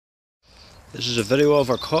This is a video of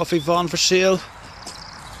our coffee van for sale.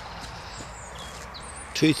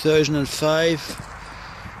 2005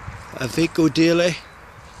 Aveco Daily,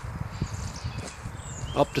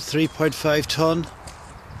 up to 3.5 ton.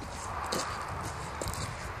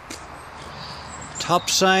 Top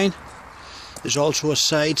sign. There's also a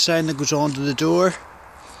side sign that goes onto the door.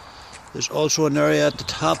 There's also an area at the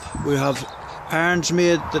top. We have irons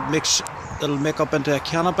made that'll make up into a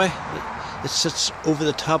canopy. It sits over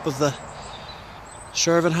the top of the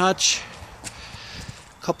serving hatch.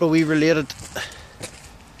 A couple of wee related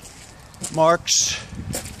marks.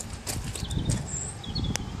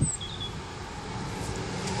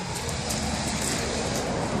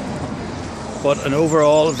 But in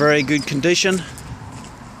overall very good condition.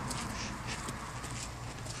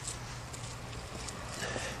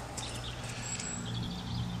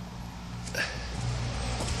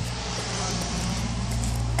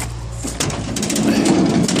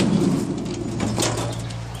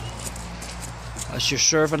 That's your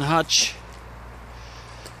serving hatch.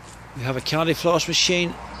 We have a candyfloss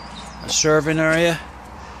machine, a serving area.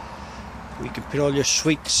 We can put all your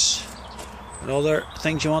sweets and other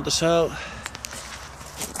things you want to sell.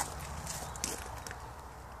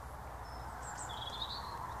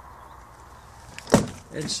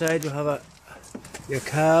 Inside we have your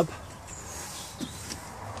cab.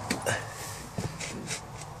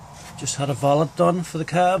 Just had a valet done for the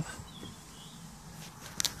cab.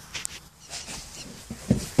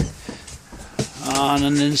 And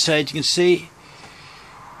on the inside you can see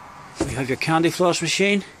we have your candyfloss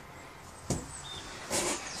machine,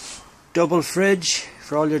 double fridge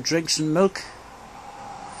for all your drinks and milk.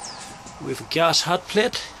 We have a gas hot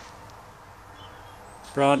plate,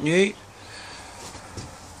 brand new.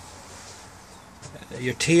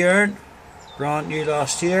 Your tea urn, brand new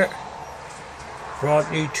last year. Brand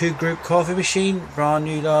new 2-group coffee machine, brand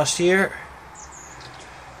new last year.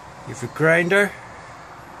 You have a grinder,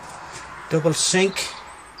 double sink,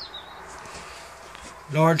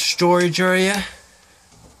 large storage area,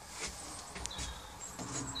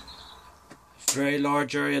 very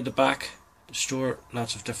large area at the back to store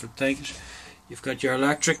lots of different things. You've got your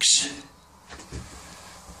electrics,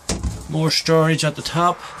 more storage at the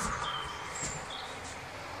top,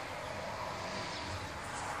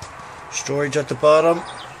 storage at the bottom.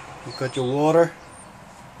 You've got your water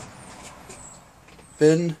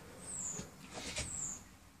bin,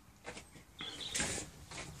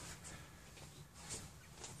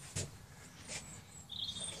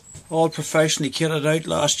 all professionally kitted out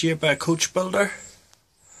last year by a coach builder.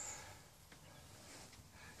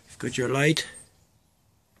 You've got your light.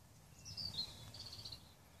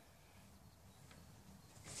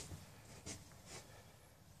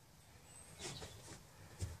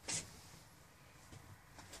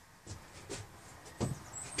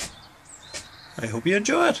 I hope you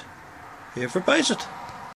enjoy it. Whoever buys it.